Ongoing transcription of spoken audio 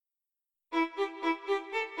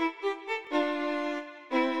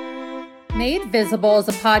Made Visible is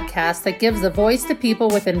a podcast that gives a voice to people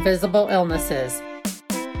with invisible illnesses.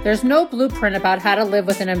 There's no blueprint about how to live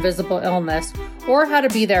with an invisible illness or how to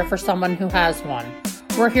be there for someone who has one.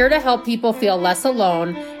 We're here to help people feel less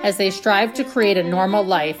alone as they strive to create a normal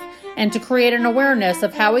life and to create an awareness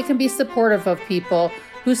of how we can be supportive of people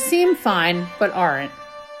who seem fine but aren't.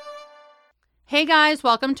 Hey guys,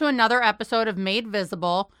 welcome to another episode of Made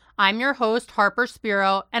Visible. I'm your host, Harper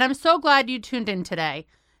Spiro, and I'm so glad you tuned in today.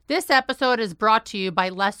 This episode is brought to you by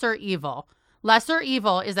Lesser Evil. Lesser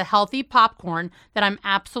Evil is a healthy popcorn that I'm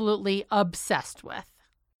absolutely obsessed with.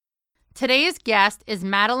 Today's guest is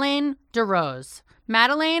Madeleine DeRose.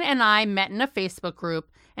 Madeleine and I met in a Facebook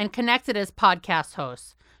group and connected as podcast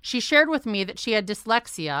hosts. She shared with me that she had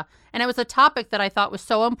dyslexia, and it was a topic that I thought was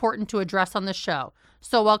so important to address on the show.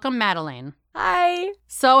 So welcome, Madeleine. Hi.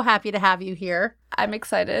 So happy to have you here. I'm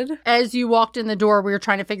excited. As you walked in the door, we were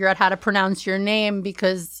trying to figure out how to pronounce your name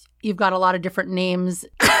because you've got a lot of different names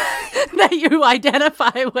that you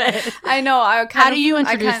identify with. I know. How do you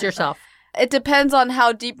introduce yourself? It depends on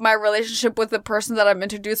how deep my relationship with the person that I'm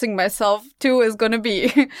introducing myself to is going to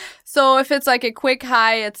be. So if it's like a quick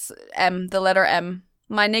hi, it's M, the letter M.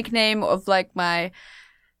 My nickname of like my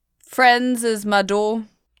friends is Mado.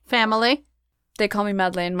 Family? They call me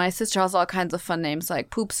Madeleine. My sister has all kinds of fun names like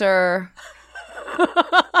Poopser.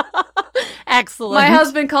 Excellent. My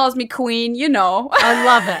husband calls me Queen, you know. I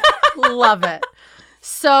love it. Love it.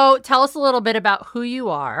 So tell us a little bit about who you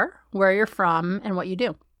are, where you're from, and what you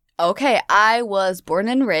do. Okay, I was born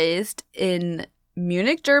and raised in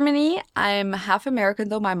Munich, Germany. I'm half American,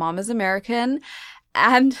 though my mom is American.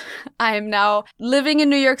 And I am now living in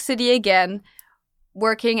New York City again,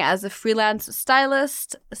 working as a freelance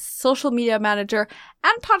stylist, social media manager,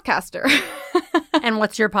 and podcaster. And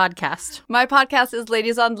what's your podcast? My podcast is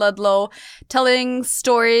Ladies on Ludlow, telling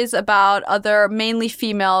stories about other mainly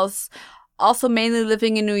females, also mainly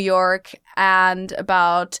living in New York, and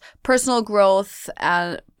about personal growth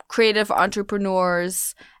and creative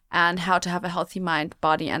entrepreneurs and how to have a healthy mind,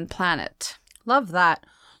 body, and planet. Love that.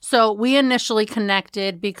 So we initially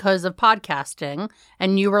connected because of podcasting,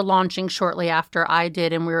 and you were launching shortly after I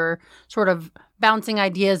did, and we were sort of bouncing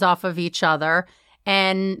ideas off of each other.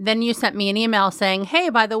 And then you sent me an email saying, hey,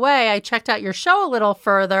 by the way, I checked out your show a little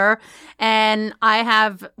further, and I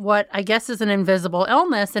have what I guess is an invisible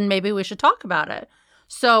illness, and maybe we should talk about it.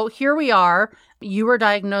 So here we are. You were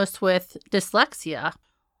diagnosed with dyslexia.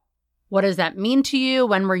 What does that mean to you?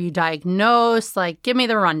 When were you diagnosed? Like, give me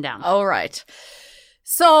the rundown. All right.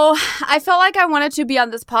 So I felt like I wanted to be on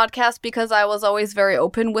this podcast because I was always very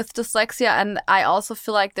open with dyslexia, and I also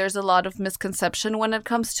feel like there's a lot of misconception when it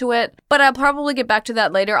comes to it. But I'll probably get back to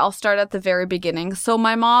that later. I'll start at the very beginning. So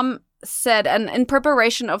my mom said, and in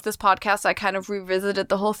preparation of this podcast, I kind of revisited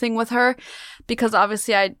the whole thing with her because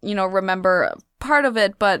obviously I, remember part of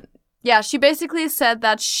it. But yeah, she basically said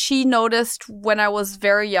that she noticed when I was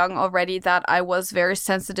very young already that I was very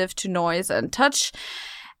sensitive to noise and touch.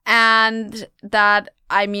 And that,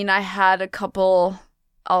 I had a couple,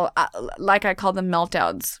 like I call them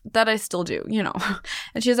meltdowns, that I still do,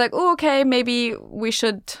 And she's like, oh, okay, maybe we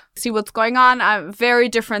should see what's going on. I'm very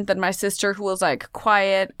different than my sister who was like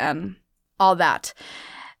quiet and all that.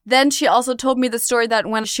 Then she also told me the story that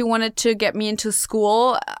when she wanted to get me into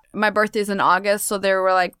school, my birthday's in August, so they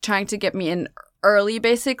were like trying to get me in early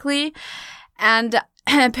basically. And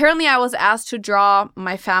apparently I was asked to draw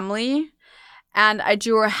my family. And I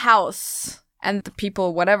drew a house, and the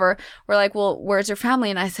people, whatever, were like, well, where's your family?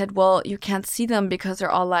 And I said, well, you can't see them because they're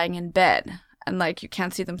all lying in bed. And, like, you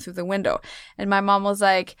can't see them through the window. And my mom was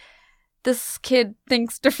like, this kid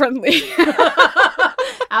thinks differently.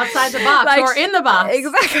 Outside the box or in the box.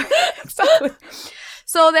 Exactly.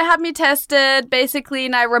 So they had me tested, basically.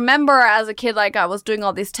 And I remember as a kid, like, I was doing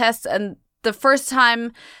all these tests. And the first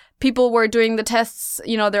time people were doing the tests,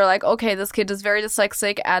 they're like, okay, this kid is very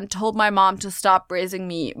dyslexic, and told my mom to stop raising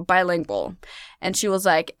me bilingual. And she was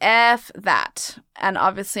like, F that. And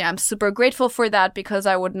obviously I'm super grateful for that because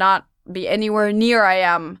I would not be anywhere near I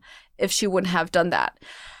am if she wouldn't have done that.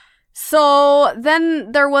 So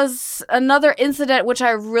then there was another incident which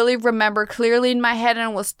I really remember clearly in my head,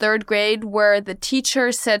 and it was third grade, where the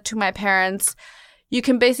teacher said to my parents, you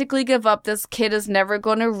can basically give up. This kid is never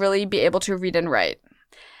going to really be able to read and write.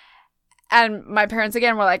 And my parents,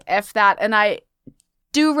 again, were like, F that. And I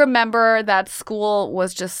do remember that school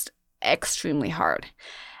was just extremely hard.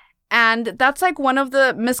 And that's like one of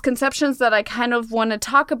the misconceptions that I kind of want to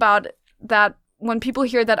talk about, that when people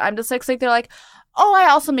hear that I'm dyslexic, they're like, oh, I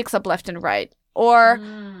also mix up left and right. Or,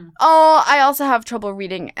 oh, I also have trouble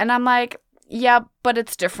reading. And I'm like, yeah, but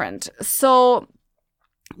it's different. So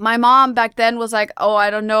my mom back then was like, oh, I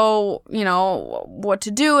don't know, what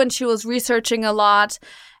to do. And she was researching a lot.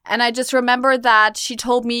 And I just remember that she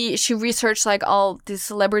told me she researched like all these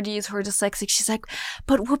celebrities who are dyslexic. She's like,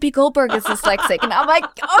 but Whoopi Goldberg is dyslexic. And I'm like,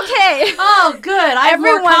 okay. Oh, good. I have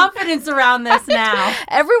more confidence around this now.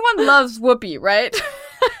 Everyone loves Whoopi, right?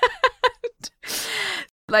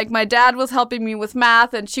 Like my dad was helping me with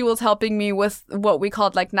math and she was helping me with what we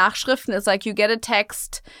called like Nachschriften. It's like you get a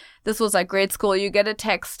text. This was like grade school. You get a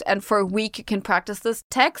text and for a week you can practice this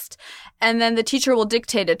text and then the teacher will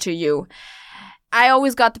dictate it to you. I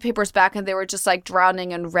always got the papers back and they were just like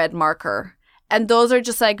drowning in red marker. And those are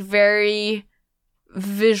just like very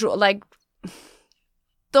visual, like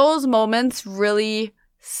those moments really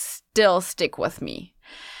still stick with me.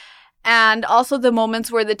 And also the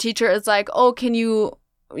moments where the teacher is like, oh, can you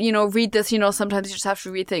read this? Sometimes you just have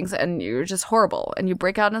to read things and you're just horrible and you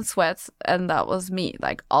break out in sweats. And that was me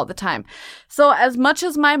like all the time. So as much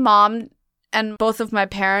as my mom and both of my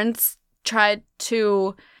parents tried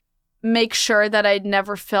to make sure that I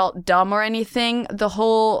never felt dumb or anything, the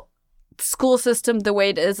whole school system, the way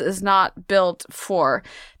it is not built for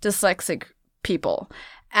dyslexic people.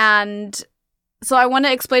 And so I want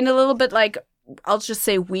to explain a little bit, like, I'll just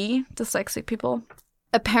say we, dyslexic people,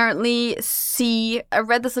 apparently see, I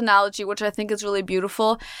read this analogy, which I think is really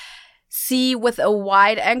beautiful, see with a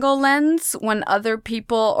wide angle lens when other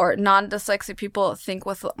people or non-dyslexic people think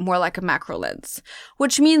with more like a macro lens,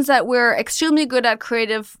 which means that we're extremely good at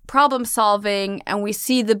creative problem solving and we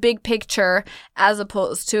see the big picture as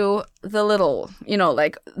opposed to the little,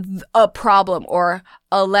 like a problem or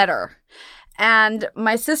a letter. And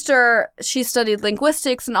my sister, she studied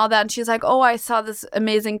linguistics and all that. And she's like, oh, I saw this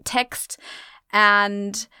amazing text.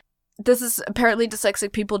 And this is apparently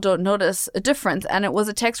dyslexic people don't notice a difference. And it was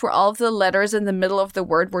a text where all of the letters in the middle of the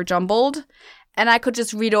word were jumbled. And I could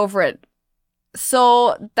just read over it.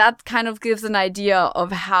 So that kind of gives an idea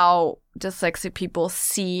of how dyslexic people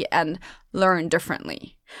see and learn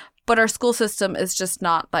differently. But our school system is just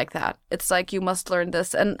not like that. It's like, you must learn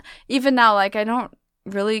this. And even now, like, I don't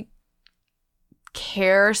really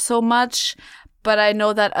care so much, but I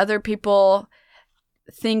know that other people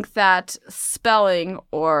think that spelling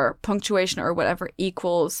or punctuation or whatever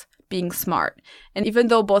equals being smart. And even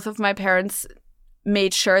though both of my parents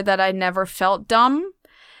made sure that I never felt dumb,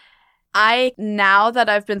 now that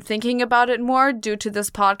I've been thinking about it more due to this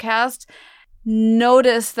podcast,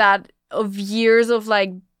 notice that of years of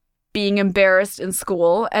like being embarrassed in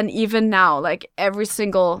school, and even now, like every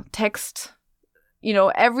single text,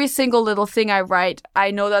 every single little thing I write,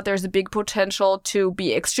 I know that there's a big potential to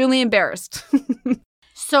be extremely embarrassed.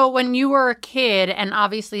 So when you were a kid, and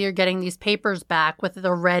obviously you're getting these papers back with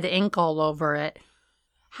the red ink all over it,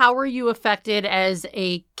 how were you affected as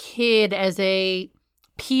a kid, as a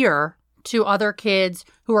peer to other kids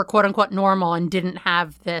who were quote unquote normal and didn't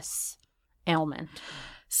have this ailment?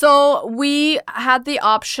 So we had the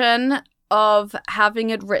option of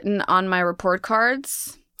having it written on my report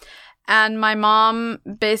cards. And my mom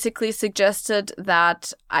basically suggested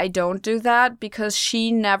that I don't do that because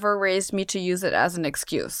she never raised me to use it as an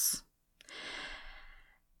excuse.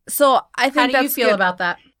 So I think that's How do you feel good. about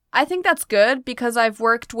that? I think that's good because I've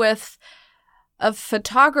worked with a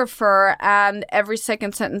photographer and every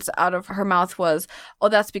second sentence out of her mouth was, oh,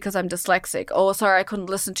 that's because I'm dyslexic. Oh, sorry, I couldn't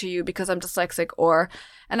listen to you because I'm dyslexic.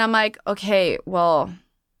 And I'm like, okay, well.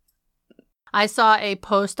 I saw a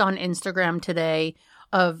post on Instagram today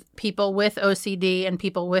of people with OCD and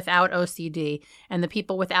people without OCD. And the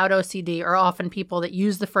people without OCD are often people that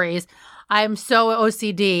use the phrase, I'm so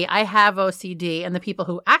OCD, I have OCD. And the people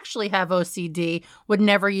who actually have OCD would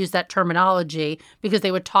never use that terminology because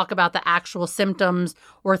they would talk about the actual symptoms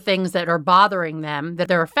or things that are bothering them that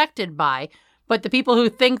they're affected by. But the people who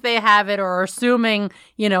think they have it or are assuming,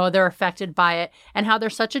 they're affected by it, and how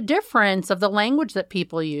there's such a difference of the language that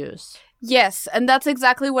people use. Yes, and that's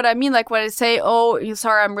exactly what I mean. Like when I say, oh,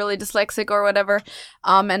 sorry, I'm really dyslexic or whatever,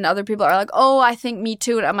 and other people are like, oh, I think me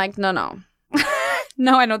too. And I'm like, no.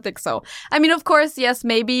 No, I don't think so. I mean, of course, yes,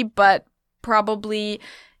 maybe, but probably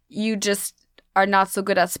you just are not so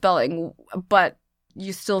good at spelling, but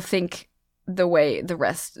you still think the way the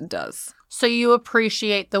rest does. So you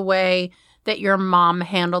appreciate the way that your mom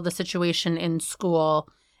handled the situation in school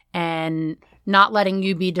and not letting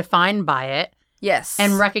you be defined by it. Yes.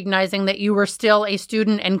 And recognizing that you were still a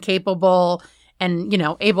student and capable and,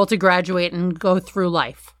 able to graduate and go through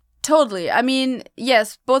life. Totally. I mean,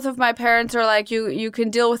 yes, both of my parents are like, you can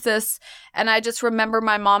deal with this. And I just remember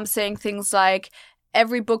my mom saying things like,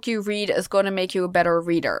 every book you read is going to make you a better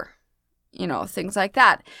reader. Things like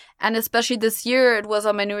that. And especially this year, it was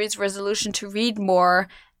on my New Year's resolution to read more.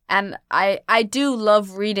 And I do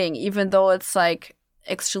love reading, even though it's like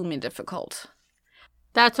extremely difficult.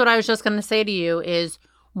 That's what I was just going to say to you is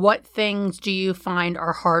what things do you find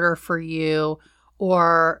are harder for you,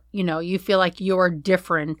 or, you know, you feel like you're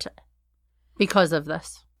different because of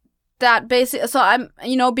this? That basically, so I'm,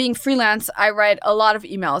 you know, being freelance, I write a lot of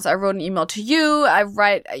emails. I wrote an email to you. I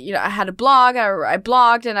had a blog. I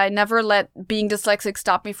blogged, and I never let being dyslexic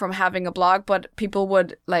stop me from having a blog. But people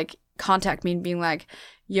would like contact me and being like,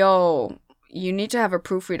 yo, you need to have a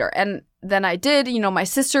proofreader. And then I did, you know, my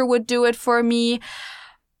sister would do it for me.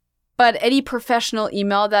 But any professional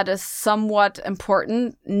email that is somewhat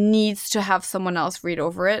important needs to have someone else read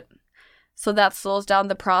over it. So that slows down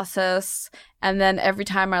the process. And then every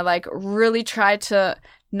time I like really try to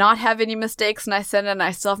not have any mistakes and I send it and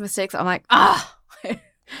I still have mistakes, I'm like,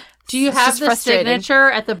 Do you have the signature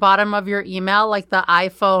at the bottom of your email, like the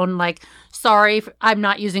iPhone, like, sorry, I'm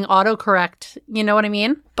not using autocorrect. You know what I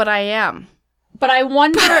mean? But I am. But I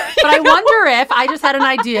wonder if I just had an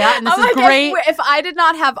idea, and this is great. If I did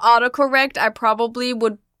not have autocorrect, I probably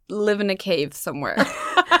would live in a cave somewhere.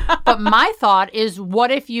 But my thought is, what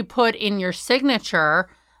if you put in your signature,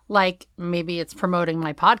 like maybe it's promoting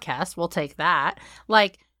my podcast, we'll take that.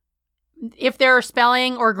 Like if there are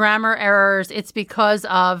spelling or grammar errors, it's because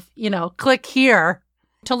of, you know, click here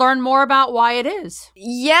to learn more about why it is.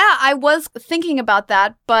 Yeah, I was thinking about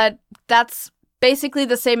that, but that's basically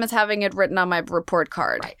the same as having it written on my report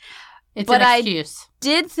card. Right. It's an excuse. I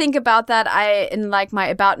did think about that. In like my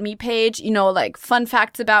About Me page, you know, like fun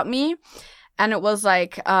facts about me. And it was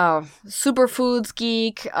like superfoods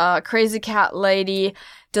geek, crazy cat lady,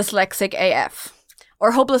 dyslexic AF.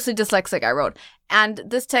 Or hopelessly dyslexic, I wrote. And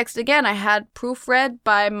this text, again, I had proofread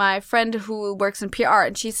by my friend who works in PR.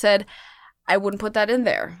 And she said, I wouldn't put that in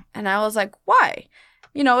there. And I was like, why?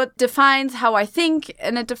 You know, it defines how I think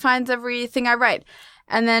and it defines everything I write.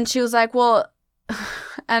 And then she was like, well,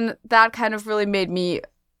 and that kind of really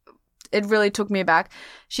it really took me back.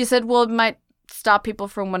 She said, well, it might stop people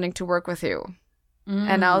from wanting to work with you.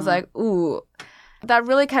 And I was like, ooh, that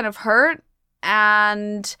really kind of hurt.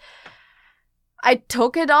 And I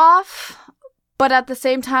took it off. But at the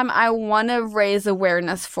same time, I want to raise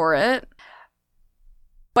awareness for it.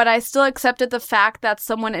 But I still accepted the fact that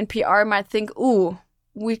someone in PR might think, ooh,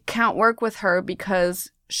 we can't work with her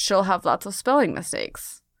because she'll have lots of spelling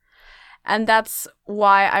mistakes. And that's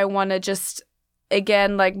why I want to just,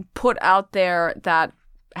 again, like put out there that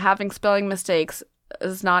having spelling mistakes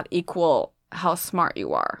is not equal how smart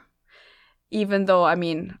you are. Even though, I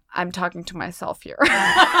mean, I'm talking to myself here.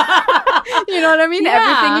 You know what I mean? Yeah.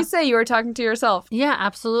 Everything you say, you are talking to yourself. Yeah,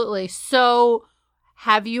 absolutely. So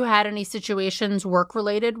have you had any situations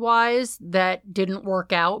work-related wise that didn't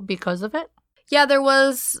work out because of it? Yeah, there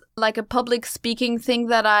was like a public speaking thing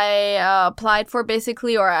that I applied for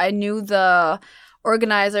basically, or I knew the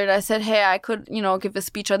organizer and I said, hey, I could, you know, give a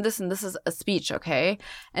speech on this and this is a speech, okay?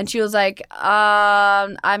 And she was like,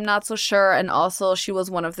 I'm not so sure. And also she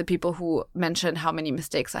was one of the people who mentioned how many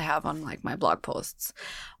mistakes I have on like my blog posts,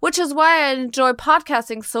 which is why I enjoy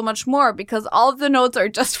podcasting so much more because all of the notes are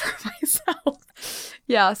just for myself.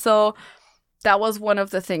 Yeah, so that was one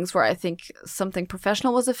of the things where I think something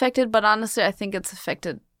professional was affected, but honestly, I think it's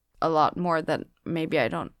affected a lot more than maybe I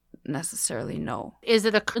don't necessarily know. Is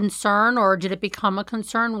it a concern, or did it become a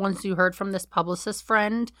concern once you heard from this publicist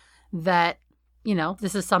friend that, you know,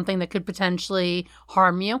 this is something that could potentially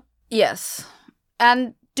harm you? Yes.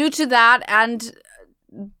 And due to that and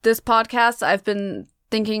this podcast, I've been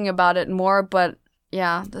thinking about it more, but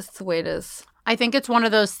yeah, that's the way it is. I think it's one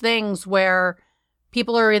of those things where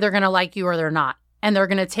people are either going to like you or they're not. And they're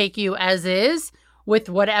going to take you as is with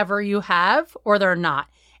whatever you have, or they're not.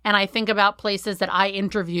 And I think about places that I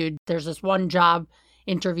interviewed. There's this one job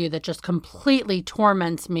interview that just completely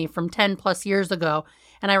torments me from 10 plus years ago.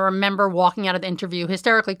 And I remember walking out of the interview,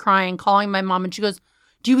 hysterically crying, calling my mom. And she goes,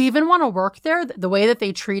 do you even want to work there? The way that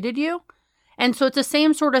they treated you? And so it's the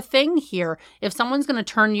same sort of thing here. If someone's going to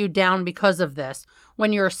turn you down because of this,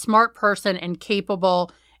 when you're a smart person and capable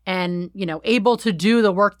and, you know, able to do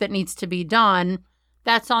the work that needs to be done,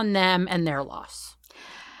 that's on them and their loss.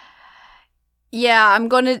 Yeah, I'm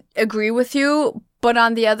going to agree with you. But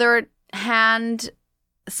on the other hand,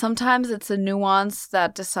 sometimes it's a nuance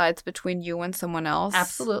that decides between you and someone else.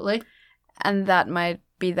 Absolutely. And that might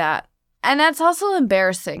be that. And that's also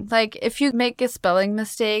embarrassing. Like, if you make a spelling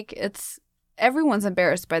mistake, everyone's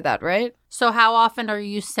embarrassed by that, right? So how often are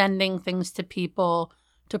you sending things to people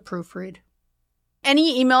to proofread?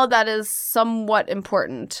 Any email that is somewhat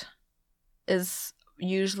important is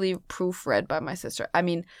usually proofread by my sister. I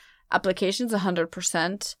mean, applications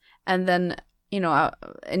 100%, and then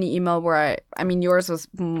any email where I mean, yours was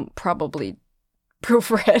probably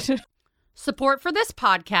proofread. Support for this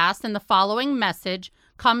podcast and the following message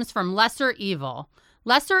comes from Lesser Evil.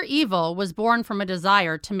 Lesser Evil was born from a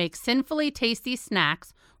desire to make sinfully tasty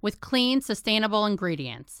snacks with clean, sustainable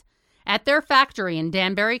ingredients. At their factory in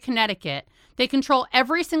Danbury, Connecticut, they control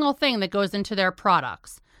every single thing that goes into their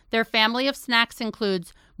products. Their family of snacks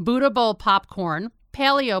includes Buddha Bowl popcorn,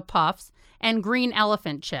 Paleo Puffs, and Green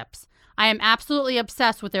Elephant chips. I am absolutely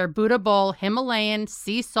obsessed with their Buddha Bowl Himalayan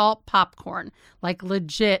sea salt popcorn, like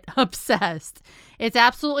legit obsessed. It's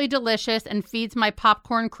absolutely delicious and feeds my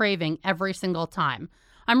popcorn craving every single time.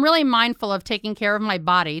 I'm really mindful of taking care of my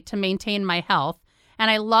body to maintain my health,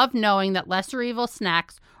 and I love knowing that Lesser Evil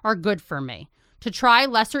snacks are good for me. To try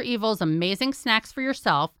Lesser Evil's amazing snacks for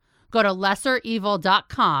yourself, go to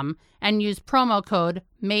lesserevil.com and use promo code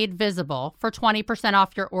MADEVISIBLE for 20%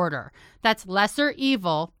 off your order. That's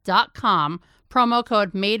lesserevil.com, promo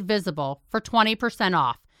code MADEVISIBLE for 20%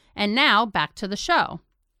 off. And now back to the show.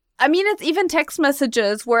 I mean, it's even text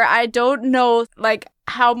messages where I don't know like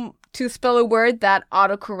how to spell a word that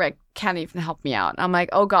autocorrect can't even help me out. I'm like,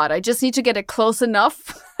 oh God, I just need to get it close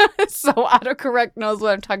enough so autocorrect knows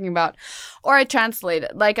what I'm talking about. Or I translate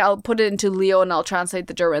it. Like I'll put it into Leo and I'll translate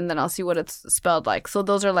the German and then I'll see what it's spelled like. So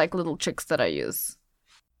those are like little tricks that I use.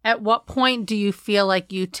 At what point do you feel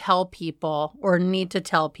like you tell people or need to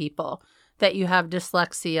tell people that you have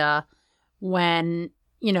dyslexia when,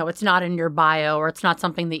 you know, it's not in your bio or it's not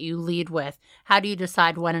something that you lead with? How do you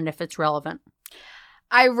decide when and if it's relevant?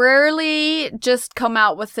 I rarely just come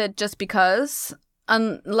out with it just because,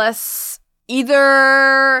 unless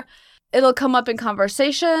either it'll come up in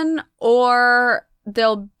conversation or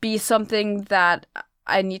there'll be something that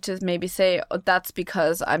I need to maybe say, oh, that's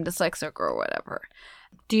because I'm dyslexic or whatever.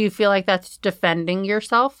 Do you feel like that's defending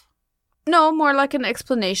yourself? No, more like an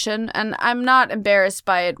explanation, and I'm not embarrassed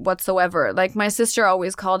by it whatsoever. Like, my sister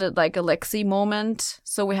always called it, like, a Lexi moment,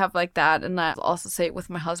 so we have, like, that, and I also say it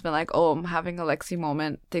with my husband, like, oh, I'm having a Lexi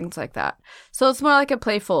moment, things like that. So it's more like a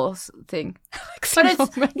playful thing. But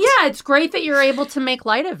it's great that you're able to make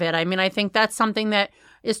light of it. I mean, I think that's something that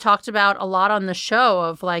is talked about a lot on the show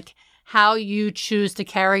of, like, how you choose to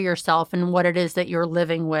carry yourself and what it is that you're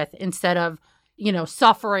living with instead of, you know,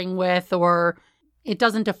 suffering with, or it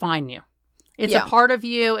doesn't define you. It's a part of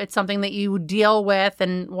you. It's something that you deal with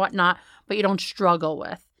and whatnot, but you don't struggle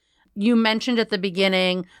with. You mentioned at the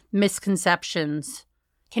beginning misconceptions.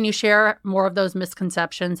 Can you share more of those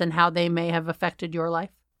misconceptions and how they may have affected your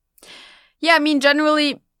life? Yeah, I mean,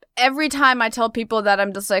 generally, every time I tell people that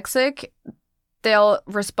I'm dyslexic, they'll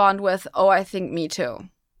respond with, oh, I think me too.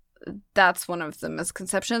 That's one of the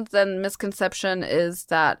misconceptions. Then misconception is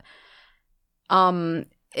that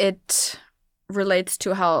it relates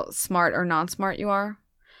to how smart or non-smart you are.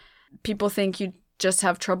 People think you just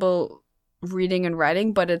have trouble reading and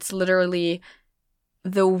writing, but it's literally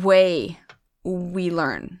the way we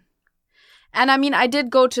learn. And I mean, I did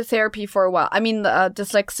go to therapy for a while. I mean, the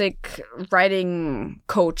dyslexic writing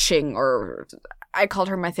coaching, or I called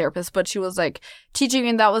her my therapist, but she was like teaching me,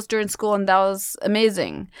 and that was during school, and that was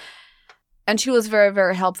amazing. And she was very,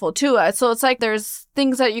 very helpful too. So it's like there's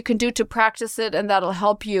things that you can do to practice it, and that'll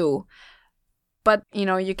help you. But, you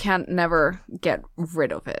know, you can't never get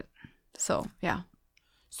rid of it. So, yeah.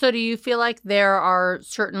 So do you feel like there are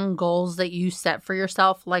certain goals that you set for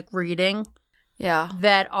yourself, like reading,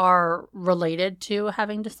 that are related to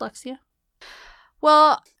having dyslexia?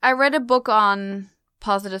 Well, I read a book on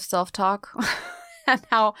positive self-talk and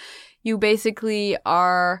how you basically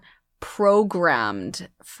are programmed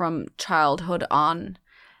from childhood on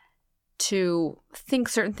to think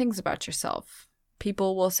certain things about yourself.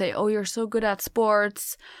 People will say, oh, you're so good at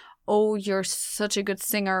sports. Oh, you're such a good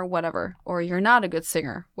singer, whatever. Or you're not a good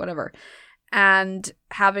singer, whatever. And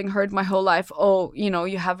having heard my whole life, oh, you know,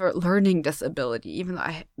 you have a learning disability, even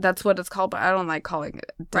though that's what it's called, but I don't like calling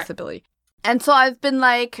it disability. Right. And so I've been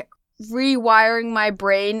like rewiring my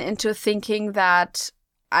brain into thinking that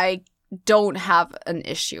I don't have an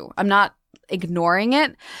issue. I'm not ignoring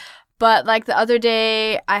it. But like the other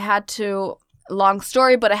day, I had to... long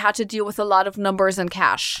story, but I had to deal with a lot of numbers and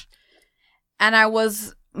cash. And I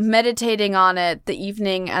was meditating on it the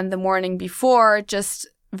evening and the morning before, just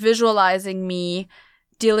visualizing me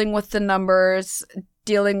dealing with the numbers,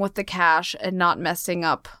 dealing with the cash, and not messing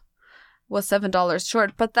up. Was $7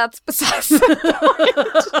 short, but that's besides the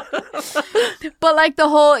point. But like the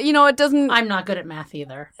whole, you know, it doesn't... I'm not good at math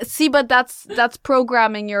either. See, but that's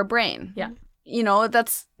programming your brain. Yeah. You know,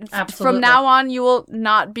 that's absolutely. From now on, you will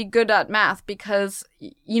not be good at math because,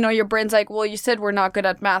 you know, your brain's like, well, you said we're not good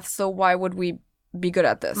at math, so why would we be good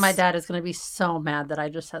at this? My dad is going to be so mad that I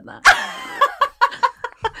just said that.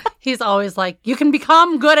 He's always like, you can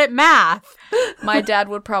become good at math. My dad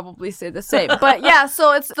would probably say the same. But yeah,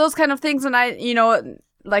 so it's those kind of things. And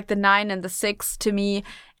like the 9 and the 6, to me,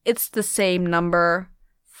 it's the same number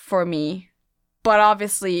for me. But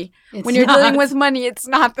obviously, when you're dealing with money, it's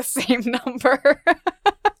not the same number.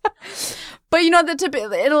 But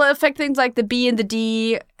it'll affect things like the B and the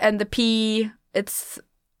D and the P. It's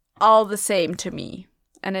all the same to me.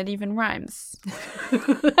 And it even rhymes.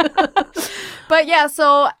 But yeah,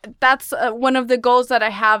 so that's one of the goals that I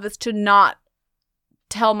have, is to not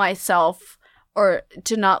tell myself or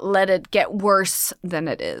to not let it get worse than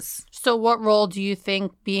it is. So what role do you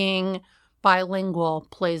think being bilingual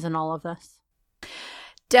plays in all of this?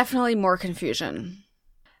 Definitely more confusion.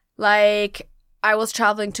 Like, I was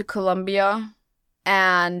traveling to Colombia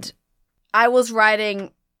and I was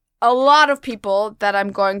writing a lot of people that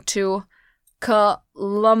I'm going to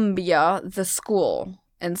Columbia, the school,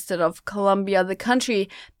 instead of Colombia, the country,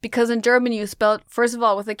 because in German you spell it, first of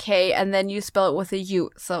all, with a K, and then you spell it with a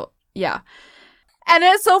U. So, yeah. And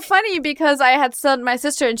it's so funny because I had sent my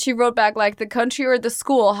sister and she wrote back, like, the country or the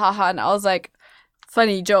school, haha. And I was like,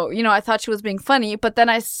 funny joke. I thought she was being funny. But then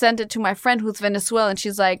I sent it to my friend who's Venezuelan, and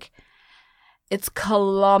she's like, it's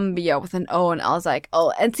Colombia with an O. And I was like,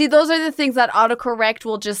 oh. And see, those are the things that autocorrect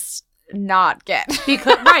will just not get.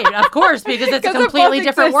 Because, right, of course, because it's a completely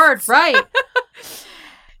different word, right?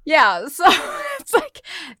 Yeah, so it's like,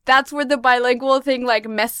 that's where the bilingual thing, like,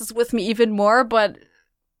 messes with me even more, but,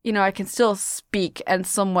 I can still speak and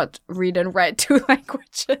somewhat read and write 2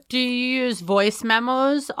 languages. Do you use voice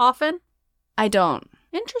memos often? I don't.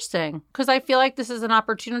 Interesting, because I feel like this is an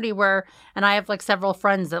opportunity where, and I have, like, several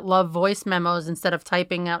friends that love voice memos instead of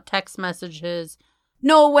typing out text messages.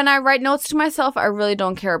 No, when I write notes to myself, I really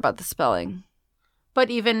don't care about the spelling. But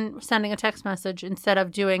even sending a text message instead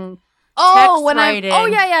of doing writing.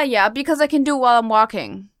 Yeah, because I can do it while I'm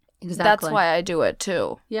walking. Exactly. That's why I do it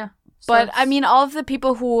too. Yeah. So but I mean, all of the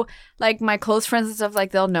people who, like, my close friends and stuff,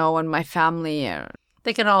 like, they'll know, and my family.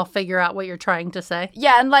 They can all figure out what you're trying to say.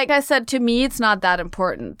 Yeah, and like I said, to me, it's not that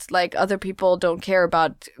important. Like, other people don't care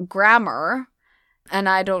about grammar. And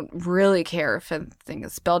I don't really care if anything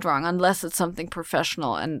is spelled wrong, unless it's something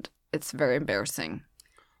professional, and it's very embarrassing.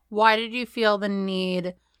 Why did you feel the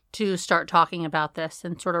need to start talking about this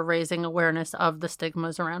and sort of raising awareness of the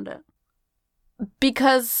stigmas around it?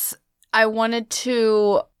 Because I wanted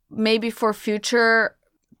to, maybe for future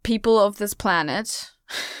people of this planet,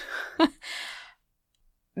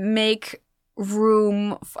 make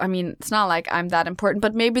room. I mean, it's not like I'm that important,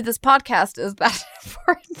 but maybe this podcast is that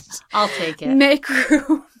important. I'll take it. Make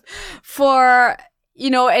room for,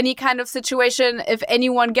 any kind of situation. If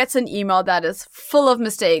anyone gets an email that is full of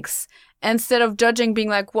mistakes, instead of judging, being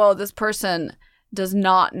like, whoa, this person does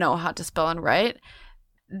not know how to spell and write,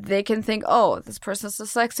 they can think, oh, this person's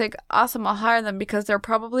dyslexic. Awesome, I'll hire them because they're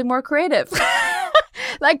probably more creative.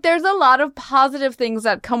 Like, there's a lot of positive things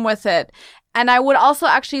that come with it. And I would also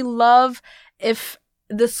actually love if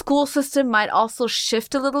the school system might also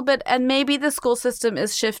shift a little bit. And maybe the school system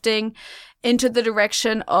is shifting into the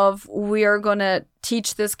direction of, we are going to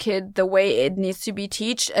teach this kid the way it needs to be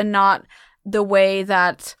taught and not the way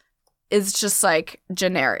that is just, like,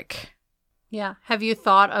 generic. Yeah. Have you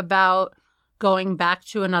thought about going back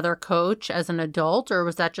to another coach as an adult, or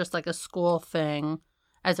was that just like a school thing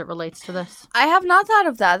as it relates to this? I have not thought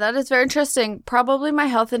of that. That is very interesting. Probably my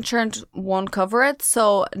health insurance won't cover it,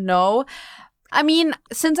 so no. I mean,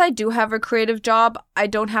 since I do have a creative job, I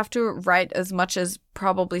don't have to write as much as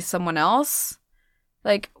probably someone else.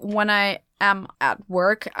 Like, when I am at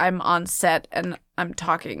work, I'm on set and I'm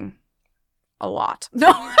talking a lot.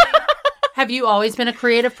 No. Have you always been a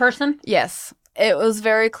creative person? Yes. It was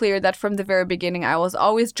very clear that from the very beginning, I was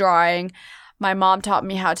always drawing. My mom taught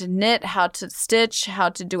me how to knit, how to stitch, how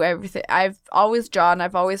to do everything. I've always drawn.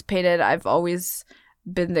 I've always painted. I've always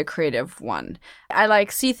been the creative one. I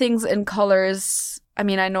like see things in colors. I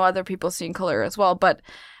mean, I know other people see in color as well, but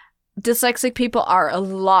dyslexic people are a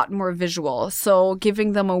lot more visual. So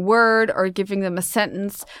giving them a word or giving them a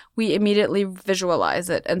sentence, we immediately visualize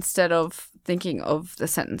it instead of thinking of the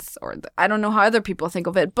sentence. I don't know how other people think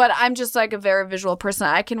of it, but I'm just like a very visual person.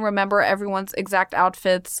 I can remember everyone's exact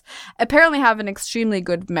outfits. Apparently have an extremely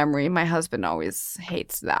good memory. My husband always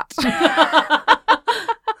hates that.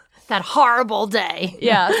 That horrible day.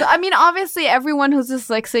 Yeah. So, I mean, obviously everyone who's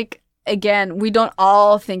dyslexic, again, we don't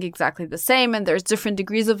all think exactly the same and there's different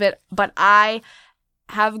degrees of it, but I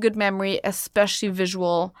have good memory, especially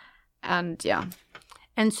visual, and yeah.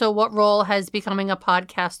 And so what role has becoming a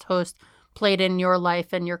podcast host played in your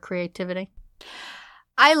life and your creativity?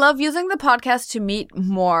 I love using the podcast to meet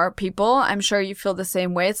more people. I'm sure you feel the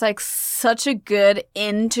same way. It's like such a good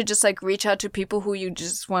in to just like reach out to people who you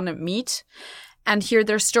just want to meet and hear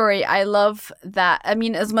their story. I love that. I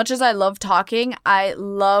mean, as much as I love talking, I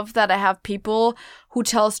love that I have people who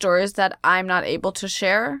tell stories that I'm not able to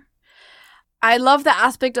share. I love the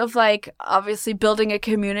aspect of like obviously building a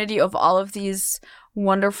community of all of these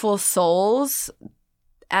wonderful souls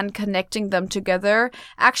and connecting them together.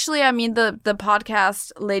 Actually, I mean, the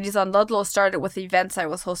podcast Ladies on Ludlow started with events I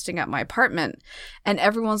was hosting at my apartment. And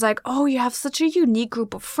everyone's like, oh, you have such a unique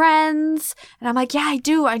group of friends. And I'm like, yeah, I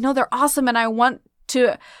do. I know they're awesome. And I want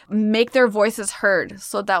to make their voices heard.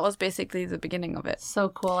 So that was basically the beginning of it. So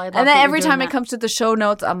cool. I love and then every time it comes to the show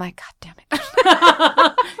notes, I'm like, God damn it.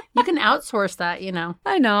 You can outsource that, you know.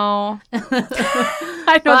 I know.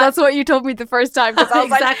 I know. That's what you told me the first time. Because I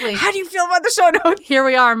was exactly. like, how do you feel about the show notes? Here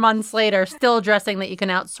we are months later, still addressing that you can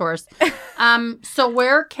outsource. So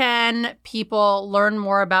where can people learn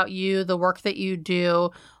more about you, the work that you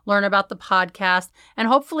do, learn about the podcast, and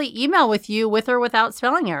hopefully email with you with or without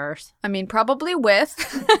spelling errors? I mean, probably with,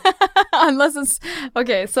 unless it's,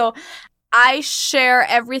 okay, so I share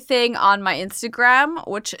everything on my Instagram,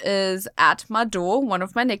 which is at Madou, one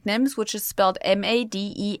of my nicknames, which is spelled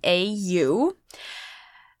Madeau.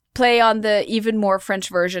 Play on the even more French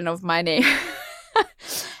version of my name.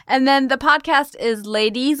 And then the podcast is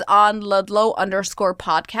Ladies on Ludlow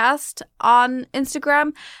 _podcast on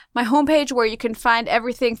Instagram. My homepage where you can find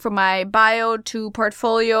everything from my bio to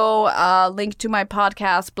portfolio, link to my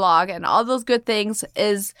podcast, blog, and all those good things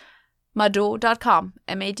is madou.com,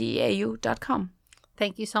 Madau.com.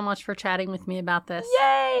 Thank you so much for chatting with me about this.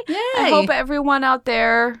 Yay! Yay! I hope everyone out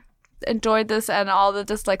there enjoyed this and all the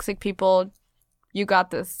dyslexic people, you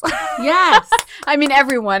got this. Yes. I mean,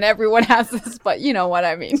 everyone has this, but you know what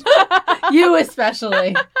I mean. You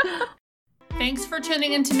especially. Thanks for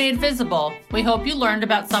tuning in to Made Visible. We hope you learned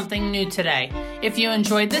about something new today. If you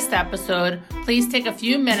enjoyed this episode, please take a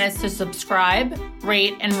few minutes to subscribe,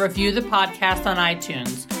 rate, and review the podcast on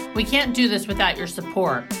iTunes. We can't do this without your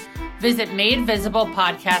support. Visit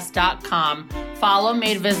MadeVisiblePodcast.com. Follow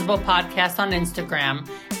Made Visible Podcast on Instagram.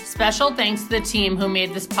 Special thanks to the team who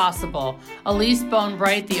made this possible. Elise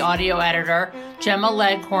Bonebright, the audio editor, Gemma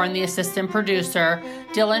Leghorn, the assistant producer,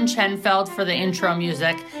 Dylan Chenfeld for the intro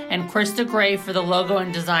music, and Krista Gray for the logo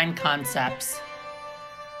and design concepts.